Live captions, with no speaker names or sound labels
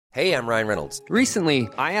Hey, I'm Ryan Reynolds. Recently,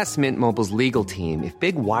 I asked Mint Mobile's legal team if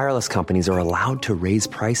big wireless companies are allowed to raise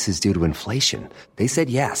prices due to inflation. They said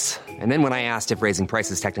yes. And then when I asked if raising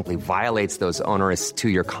prices technically violates those onerous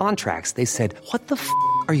two-year contracts, they said, "What the f***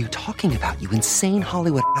 are you talking about, you insane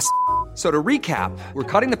Hollywood ass?" So to recap, we're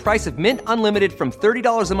cutting the price of Mint Unlimited from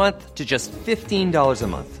 $30 a month to just $15 a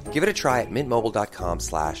month. Give it a try at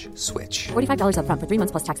mintmobile.com/switch. $45 up front for 3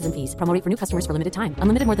 months plus taxes and fees. Promo rate for new customers for limited time.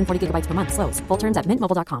 Unlimited more than 40 gigabytes per month. Slows full terms at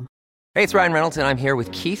mintmobile.com. Hey, it's Ryan Reynolds, and I'm here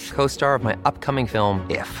with Keith, co-star of my upcoming film,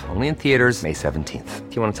 If, only in theaters May 17th.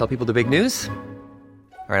 Do you want to tell people the big news?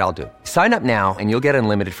 All right, I'll do it. Sign up now and you'll get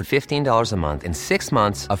unlimited for $15 a month and 6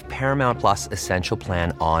 months of Paramount Plus Essential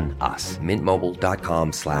Plan on us.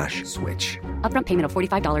 mintmobile.com/switch. Upfront payment of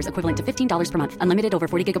 $45 equivalent to $15 per month. Unlimited over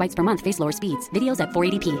 40 gigabytes per month. Face lower speeds. Videos at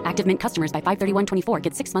 480p. Active Mint customers by 531.24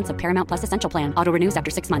 get 6 months of Paramount Plus Essential Plan. Auto renews after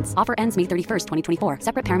 6 months. Offer ends May 31st, 2024.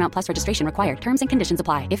 Separate Paramount Plus registration required. Terms and conditions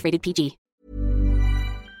apply if rated PG.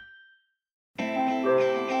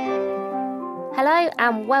 Hello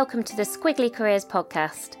and welcome to the Squiggly Careers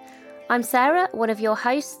podcast. I'm Sarah, one of your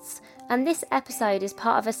hosts, and this episode is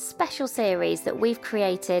part of a special series that we've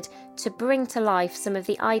created to bring to life some of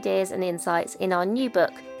the ideas and insights in our new book,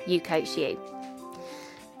 You Coach You.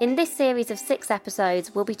 In this series of 6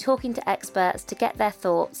 episodes, we'll be talking to experts to get their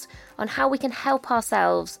thoughts on how we can help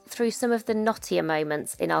ourselves through some of the knottier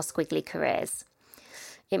moments in our squiggly careers.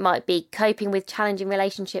 It might be coping with challenging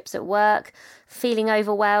relationships at work, feeling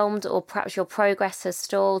overwhelmed, or perhaps your progress has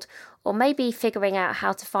stalled, or maybe figuring out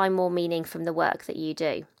how to find more meaning from the work that you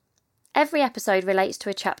do. Every episode relates to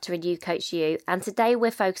a chapter in You Coach You, and today we're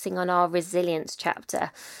focusing on our resilience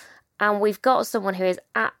chapter. And we've got someone who is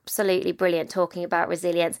absolutely brilliant talking about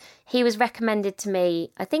resilience. He was recommended to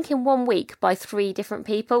me, I think in 1 week, by 3 different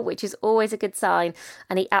people, which is always a good sign,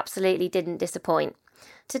 and he absolutely didn't disappoint.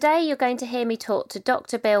 Today you're going to hear me talk to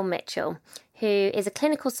Dr. Bill Mitchell, who is a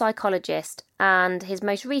clinical psychologist, and his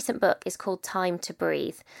most recent book is called Time to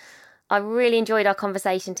Breathe. I really enjoyed our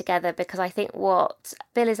conversation together because I think what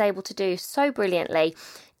Bill is able to do so brilliantly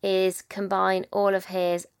is combine all of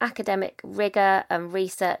his academic rigour and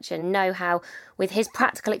research and know-how with his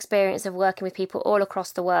practical experience of working with people all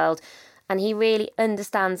across the world. And he really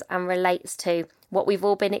understands and relates to what we've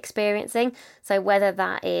all been experiencing. So whether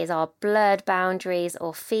that is our blurred boundaries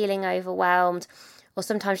or feeling overwhelmed, or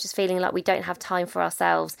sometimes just feeling like we don't have time for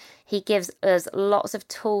ourselves, he gives us lots of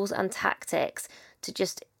tools and tactics to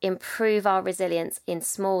just improve our resilience in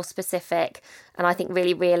small, specific, and I think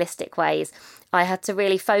really realistic ways. I had to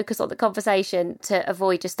really focus on the conversation to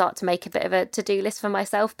avoid just start to make a bit of a to-do list for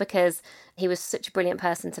myself because he was such a brilliant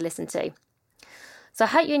person to listen to. So I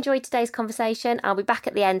hope you enjoyed today's conversation. I'll be back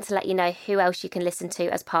at the end to let you know who else you can listen to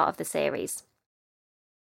as part of the series.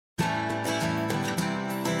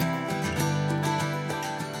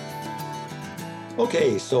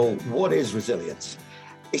 Okay, so what is resilience?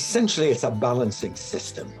 Essentially, it's a balancing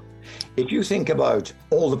system. If you think about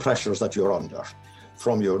all the pressures that you're under,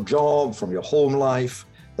 from your job, from your home life,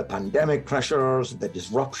 the pandemic pressures, the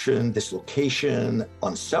disruption, dislocation,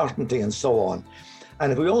 uncertainty, and so on. And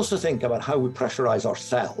if we also think about how we pressurize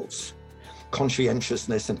ourselves,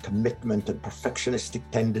 conscientiousness and commitment and perfectionistic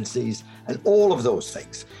tendencies and all of those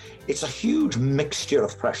things, it's a huge mixture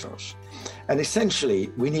of pressures. And essentially,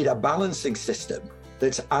 we need a balancing system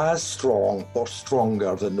that's as strong or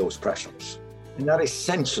stronger than those pressures. And that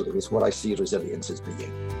essentially is what I see resilience as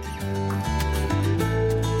being.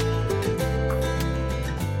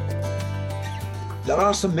 There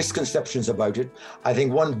are some misconceptions about it. I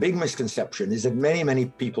think one big misconception is that many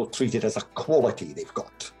people treat it as a quality they've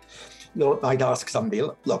got. You know, I'd ask somebody,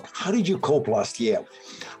 look, how did you cope last year?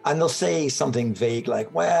 And they'll say something vague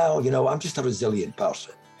like, well, you know, I'm just a resilient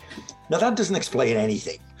person. Now, that doesn't explain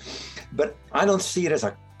anything, but I don't see it as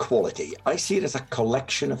a quality. I see it as a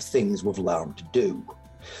collection of things we've learned to do.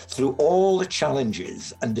 Through all the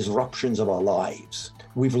challenges and disruptions of our lives,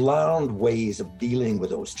 we've learned ways of dealing with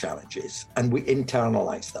those challenges and we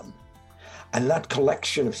internalize them. And that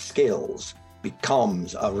collection of skills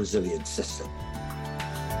becomes our resilient system.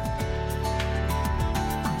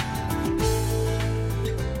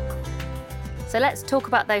 So let's talk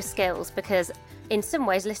about those skills, because in some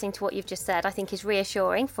ways listening to what you've just said I think is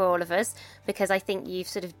reassuring for all of us, because I think you've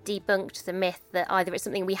sort of debunked the myth that either it's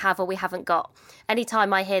something we have or we haven't got.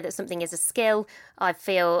 Anytime I hear that something is a skill, I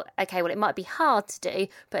feel, okay, well, it might be hard to do,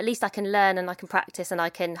 but at least I can learn and I can practice and I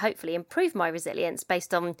can hopefully improve my resilience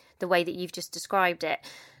based on the way that you've just described it.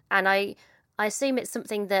 And I assume it's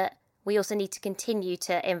something that we also need to continue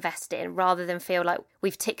to invest in rather than feel like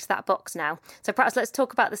we've ticked that box now. So perhaps let's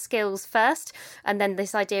talk about the skills first, and then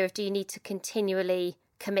this idea of, do you need to continually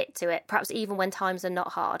commit to it, perhaps even when times are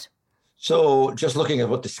not hard? So just looking at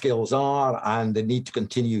what the skills are and the need to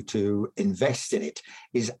continue to invest in it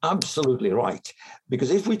is absolutely right.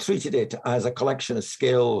 Because if we treated it as a collection of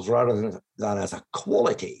skills rather than as a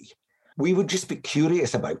quality, we would just be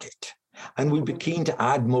curious about it. And we'd be keen to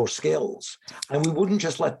add more skills. And we wouldn't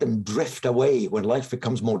just let them drift away when life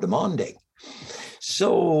becomes more demanding.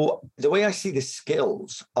 So the way I see the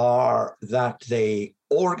skills are that they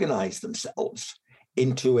organize themselves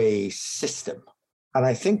into a system. And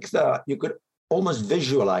I think that you could almost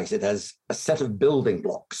visualize it as a set of building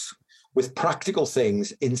blocks with practical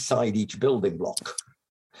things inside each building block.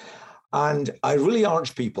 And I really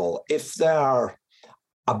urge people, if they're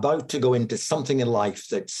about to go into something in life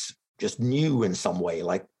that's just new in some way,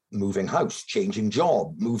 like moving house, changing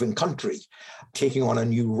job, moving country, taking on a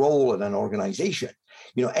new role in an organization,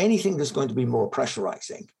 anything that's going to be more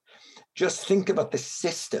pressurizing, just think about the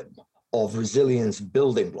system of resilience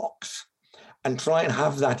building blocks and try and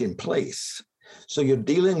have that in place. So you're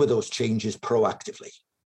dealing with those changes proactively.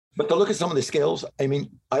 But to look at some of the skills,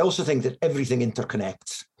 I also think that everything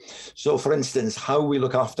interconnects. So for instance, how we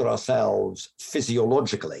look after ourselves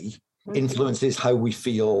physiologically influences how we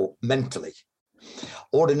feel mentally.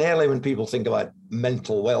 Ordinarily, when people think about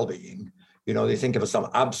mental well-being, they think of some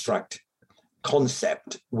abstract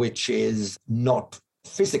concept, which is not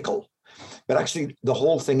physical, but actually the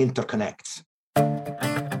whole thing interconnects.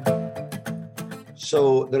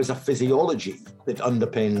 So there's a physiology that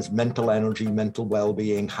underpins mental energy, mental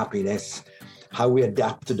well-being, happiness, how we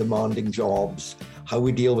adapt to demanding jobs, how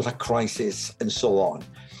we deal with a crisis, and so on.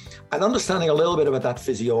 And understanding a little bit about that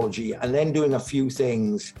physiology and then doing a few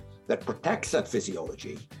things that protects that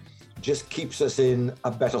physiology just keeps us in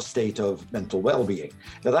a better state of mental well-being.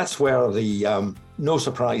 Now, that's where the no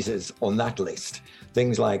surprises on that list.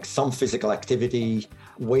 Things like some physical activity,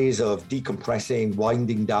 ways of decompressing,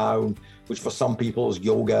 winding down, which for some people is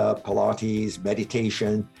yoga, Pilates,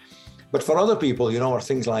 meditation. But for other people, are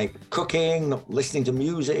things like cooking, listening to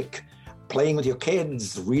music, playing with your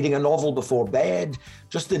kids, reading a novel before bed,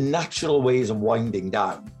 just the natural ways of winding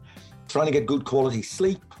down. Trying to get good quality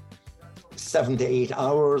sleep, 7 to 8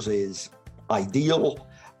 hours is ideal.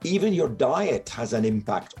 Even your diet has an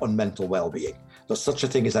impact on mental well-being. There's such a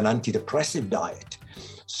thing as an antidepressive diet.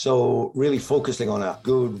 So really focusing on a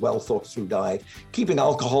good, well thought through diet, keeping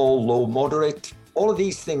alcohol low, moderate, all of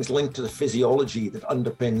these things linked to the physiology that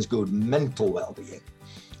underpins good mental well-being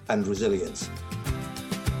and resilience.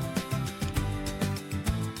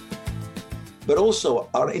 But also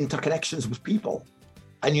our interconnections with people.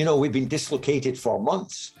 And we've been dislocated for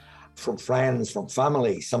months from friends, from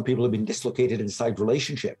family. Some people have been dislocated inside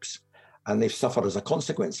relationships and they've suffered as a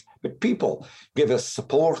consequence. But people give us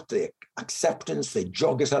support, they acceptance, they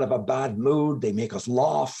jog us out of a bad mood, they make us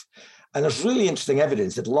laugh. And there's really interesting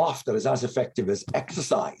evidence that laughter is as effective as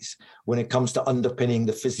exercise when it comes to underpinning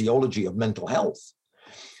the physiology of mental health.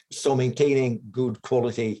 So maintaining good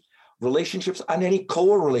quality relationships and any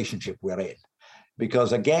core relationship we're in,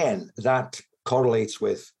 because again, that correlates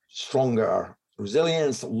with stronger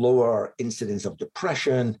resilience, lower incidence of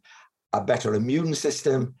depression, a better immune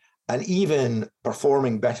system, and even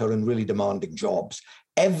performing better in really demanding jobs.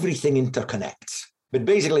 Everything interconnects. But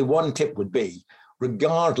basically, one tip would be,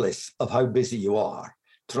 regardless of how busy you are,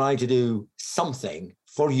 try to do something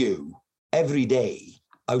for you every day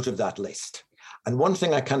out of that list. And one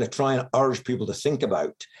thing I kind of try and urge people to think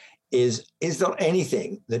about is there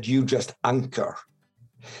anything that you just anchor?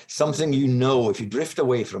 Something if you drift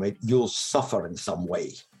away from it, you'll suffer in some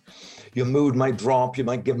way. Your mood might drop, you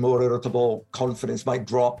might get more irritable, confidence might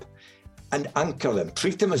drop, and anchor them.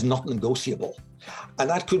 Treat them as not negotiable. And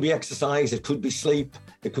that could be exercise, it could be sleep,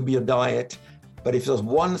 it could be your diet. But if there's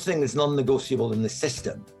one thing that's non-negotiable in the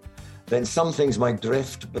system, then some things might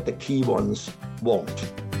drift, but the key ones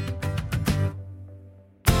won't.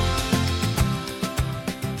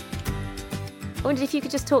 I wondered if you could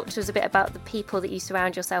just talk to us a bit about the people that you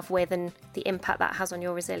surround yourself with and the impact that has on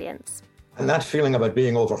your resilience. And that feeling about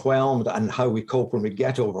being overwhelmed and how we cope when we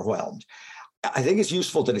get overwhelmed. I think it's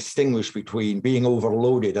useful to distinguish between being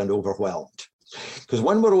overloaded and overwhelmed. Because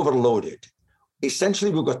when we're overloaded, essentially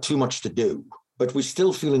we've got too much to do, but we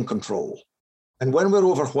still feel in control. And when we're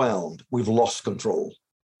overwhelmed, we've lost control.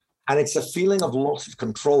 And it's a feeling of loss of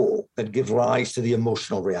control that gives rise to the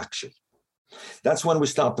emotional reaction. That's when we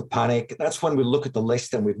start to panic. That's when we look at the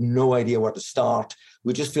list and we've no idea where to start.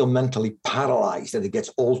 We just feel mentally paralyzed and it gets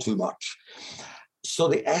all too much. So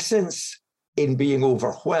the essence in being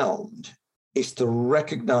overwhelmed is to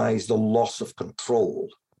recognize the loss of control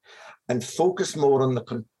and focus more on the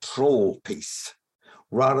control piece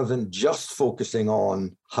rather than just focusing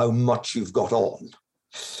on how much you've got on.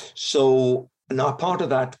 So now part of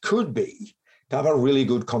that could be to have a really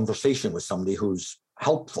good conversation with somebody who's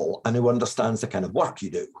helpful and who understands the kind of work you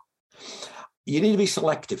do. You need to be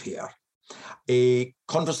selective here. A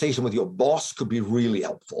conversation with your boss could be really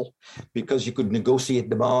helpful because you could negotiate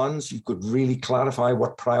demands. You could really clarify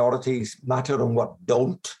what priorities matter and what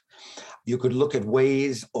don't. You could look at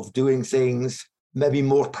ways of doing things maybe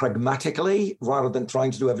more pragmatically rather than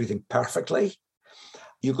trying to do everything perfectly.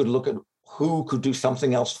 You could look at who could do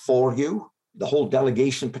something else for you. The whole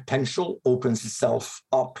delegation potential opens itself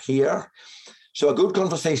up here. So a good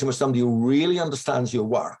conversation with somebody who really understands your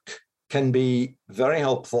work can be very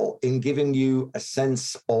helpful in giving you a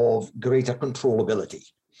sense of greater controllability.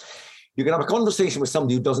 You can have a conversation with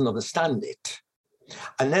somebody who doesn't understand it,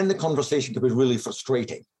 and then the conversation can be really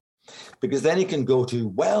frustrating because then it can go to,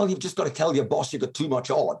 well, you've just got to tell your boss you've got too much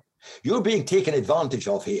on. You're being taken advantage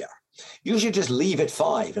of here. You should just leave at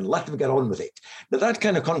 5 and let them get on with it. Now, that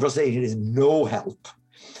kind of conversation is no help,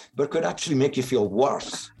 but could actually make you feel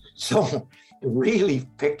worse. So really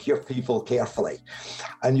pick your people carefully.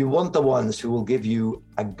 And you want the ones who will give you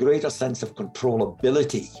a greater sense of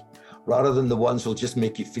controllability rather than the ones who will just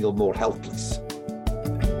make you feel more helpless.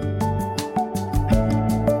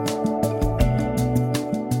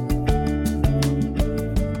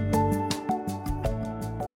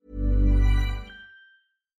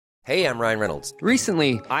 Hey, I'm Ryan Reynolds.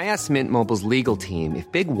 Recently, I asked Mint Mobile's legal team if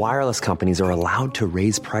big wireless companies are allowed to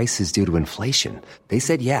raise prices due to inflation. They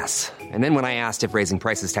said yes. And then when I asked if raising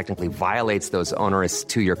prices technically violates those onerous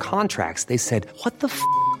 2-year contracts, they said, "What the f***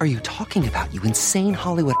 are you talking about, you insane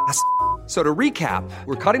Hollywood ass f- So to recap,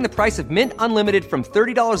 we're cutting the price of Mint Unlimited from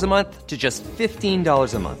 $30 a month to just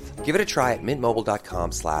 $15 a month. Give it a try at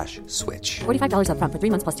mintmobile.com/switch. $45 up front for 3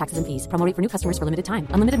 months plus taxes and fees. Promo rate for new customers for limited time.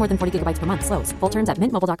 Unlimited more than 40 gigabytes per month. Slows full terms at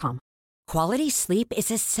mintmobile.com. Quality sleep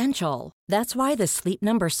is essential. That's why the Sleep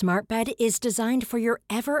Number Smart Bed is designed for your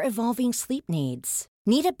ever-evolving sleep needs.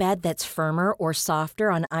 Need a bed that's firmer or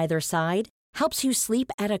softer on either side? Helps you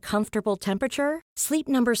sleep at a comfortable temperature? Sleep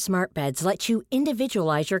Number Smart Beds let you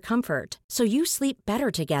individualize your comfort so you sleep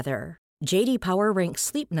better together. J.D. Power ranks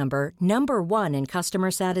Sleep Number number 1 in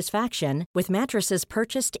customer satisfaction with mattresses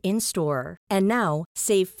purchased in-store. And now,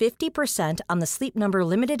 save 50% on the Sleep Number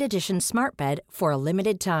Limited Edition Smart Bed for a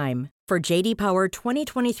limited time. For J.D. Power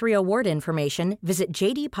 2023 award information, visit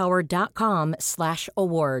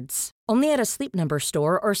jdpower.com/awards. Only at a Sleep Number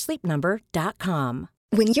store or sleepnumber.com.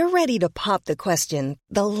 When you're ready to pop the question,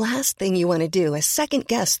 the last thing you want to do is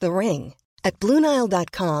second-guess the ring. At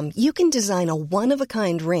BlueNile.com, you can design a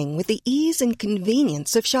one-of-a-kind ring with the ease and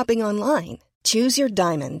convenience of shopping online. Choose your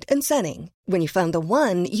diamond and setting. When you find the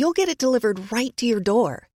one, you'll get it delivered right to your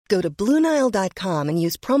door. Go to BlueNile.com and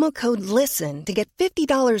use promo code LISTEN to get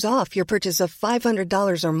 $50 off your purchase of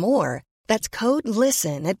 $500 or more. That's code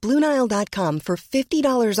LISTEN at BlueNile.com for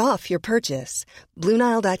 $50 off your purchase.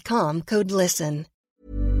 BlueNile.com, code LISTEN.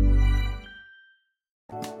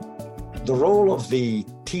 The role of the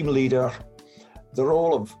team leader, the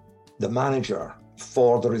role of the manager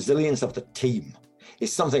for the resilience of the team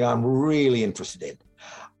is something I'm really interested in.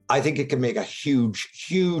 I think it can make a huge,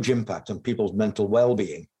 huge impact on people's mental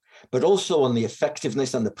well-being, but also on the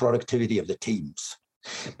effectiveness and the productivity of the teams.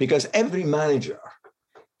 Because every manager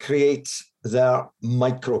creates their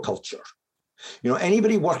microculture. You know,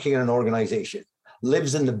 anybody working in an organization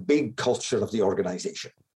lives in the big culture of the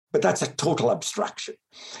organization. But that's a total abstraction.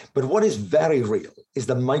 But what is very real is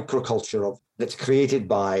the microculture that's created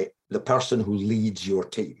by the person who leads your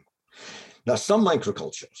team. Now, some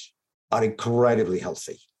microcultures are incredibly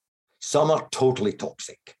healthy. Some are totally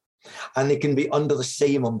toxic, and they can be under the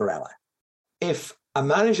same umbrella. If a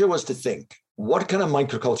manager was to think, what kind of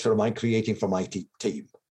microculture am I creating for my team?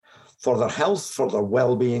 For their health, for their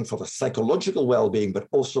well-being, for their psychological well-being, but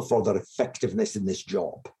also for their effectiveness in this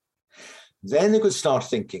job. Then they could start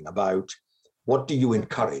thinking about, what do you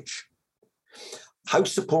encourage? How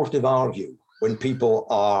supportive are you when people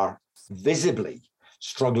are visibly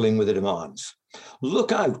struggling with the demands?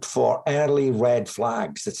 Look out for early red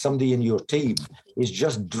flags that somebody in your team is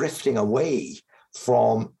just drifting away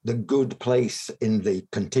from the good place in the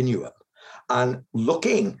continuum and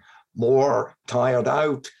looking more tired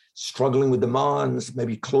out, struggling with demands,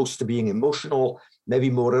 maybe close to being emotional, maybe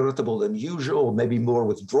more irritable than usual, maybe more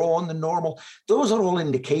withdrawn than normal. Those are all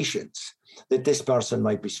indications that this person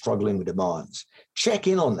might be struggling with demands. Check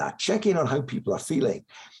in on that. Check in on how people are feeling.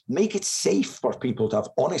 Make it safe for people to have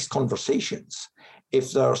honest conversations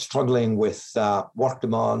if they're struggling with work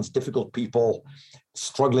demands, difficult people,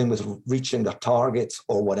 struggling with reaching their targets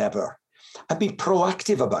or whatever. And be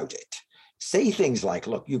proactive about it. Say things like,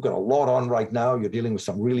 look, you've got a lot on right now. You're dealing with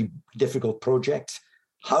some really difficult projects.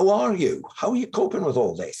 How are you? How are you coping with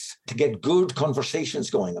all this? To get good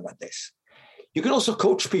conversations going about this. You can also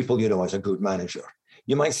coach people, as a good manager.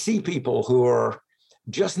 You might see people who are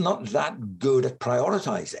just not that good at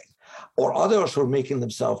prioritizing, or others who are making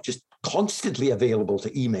themselves just constantly available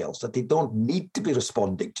to emails that they don't need to be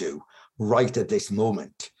responding to right at this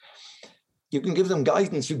moment. You can give them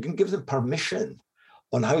guidance. You can give them permission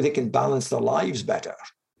on how they can balance their lives better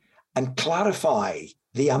and clarify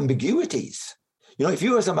the ambiguities. If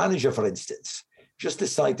you as a manager, for instance, just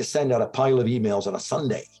decide to send out a pile of emails on a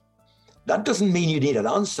Sunday, that doesn't mean you need an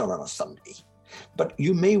answer on a Sunday, but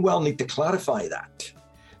you may well need to clarify that,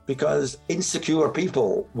 because insecure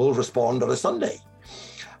people will respond on a Sunday.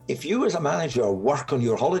 If you as a manager work on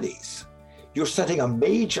your holidays, you're setting a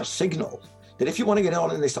major signal that if you want to get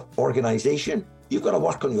on in this organization, you've got to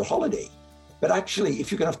work on your holiday. But actually,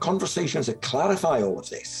 if you can have conversations that clarify all of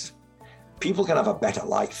this, people can have a better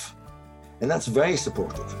life. And that's very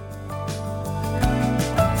supportive.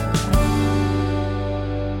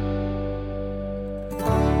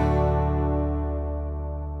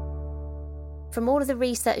 From all of the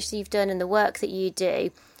research that you've done and the work that you do,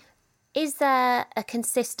 is there a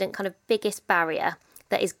consistent kind of biggest barrier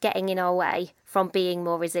that is getting in our way from being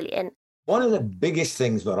more resilient? One of the biggest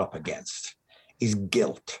things we're up against is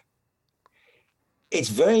guilt. It's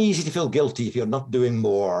very easy to feel guilty if you're not doing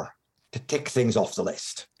more to tick things off the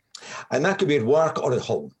list. And that could be at work or at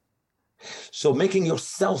home. So making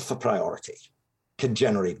yourself a priority can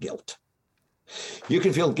generate guilt. You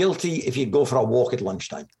can feel guilty if you go for a walk at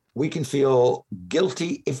lunchtime. We can feel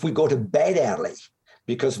guilty if we go to bed early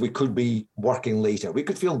because we could be working later. We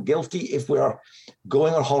could feel guilty if we're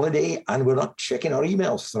going on holiday and we're not checking our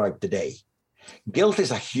emails throughout the day. Guilt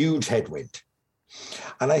is a huge headwind.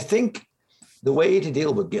 And I think the way to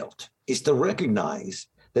deal with guilt is to recognize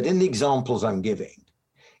that in the examples I'm giving,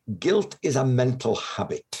 guilt is a mental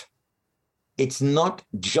habit. It's not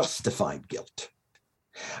justified guilt.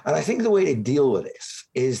 And I think the way to deal with this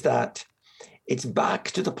is that it's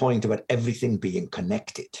back to the point about everything being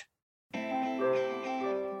connected.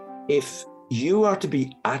 If you are to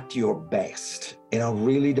be at your best in a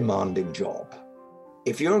really demanding job,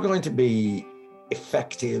 if you're going to be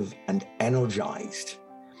effective and energized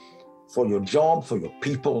for your job, for your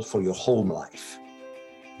people, for your home life,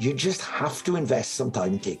 you just have to invest some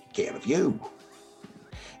time in taking care of you.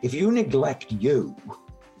 If you neglect you,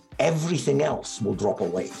 everything else will drop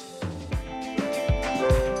away.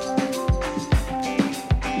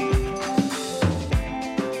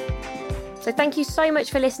 So thank you so much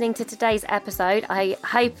for listening to today's episode. I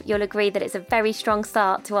hope you'll agree that it's a very strong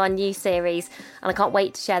start to our new series, and I can't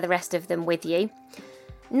wait to share the rest of them with you.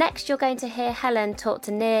 Next, you're going to hear Helen talk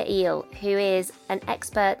to Nir Eyal, who is an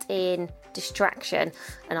expert in distraction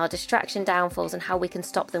and our distraction downfalls and how we can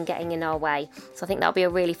stop them getting in our way. So I think that'll be a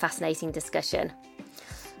really fascinating discussion.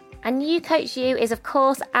 And You Coach You is of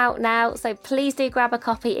course out now, so please do grab a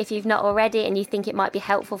copy if you've not already and you think it might be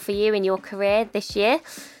helpful for you in your career this year.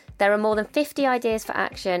 There are more than 50 ideas for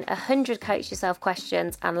action, 100 Coach Yourself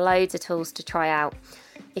questions and loads of tools to try out.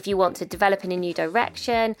 If you want to develop in a new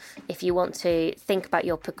direction, if you want to think about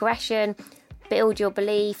your progression, build your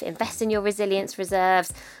belief, invest in your resilience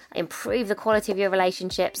reserves, improve the quality of your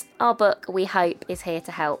relationships, our book, we hope, is here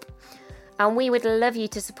to help. And we would love you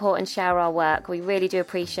to support and share our work. We really do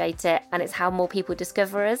appreciate it, and it's how more people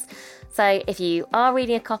discover us. So if you are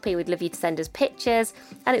reading a copy, we'd love you to send us pictures,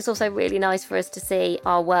 and it's also really nice for us to see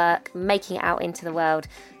our work making it out into the world.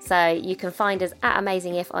 So you can find us at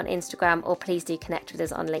AmazingIf on Instagram, or please do connect with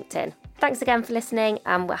us on LinkedIn. Thanks again for listening,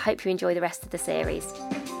 and we hope you enjoy the rest of the series.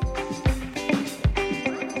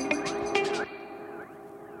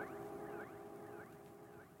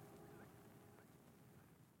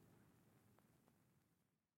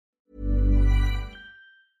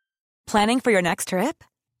 Planning for your next trip?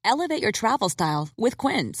 Elevate your travel style with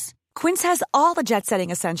Quince. Quince has all the jet-setting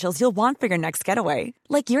essentials you'll want for your next getaway,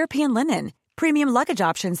 like European linen, premium luggage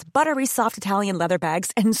options, buttery soft Italian leather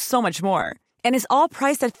bags, and so much more. And is all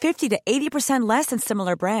priced at 50 to 80% less than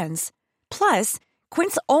similar brands. Plus,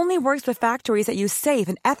 Quince only works with factories that use safe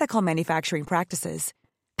and ethical manufacturing practices.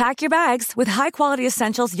 Pack your bags with high-quality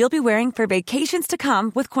essentials you'll be wearing for vacations to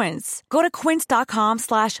come with Quince. Go to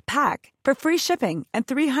quince.com/pack for free shipping and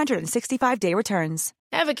 365-day returns.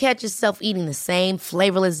 Ever catch yourself eating the same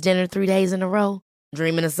flavorless dinner 3 days in a row?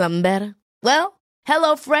 Dreaming of something better? Well,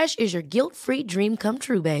 HelloFresh is your guilt-free dream come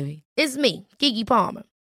true, baby. It's me, Keke Palmer.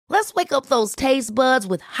 Let's wake up those taste buds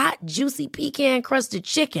with hot, juicy pecan-crusted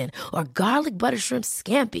chicken or garlic butter shrimp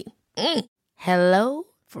scampi.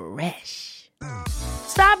 HelloFresh.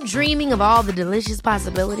 Stop dreaming of all the delicious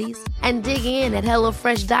possibilities and dig in at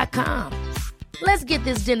HelloFresh.com. Let's get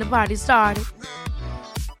this dinner party started.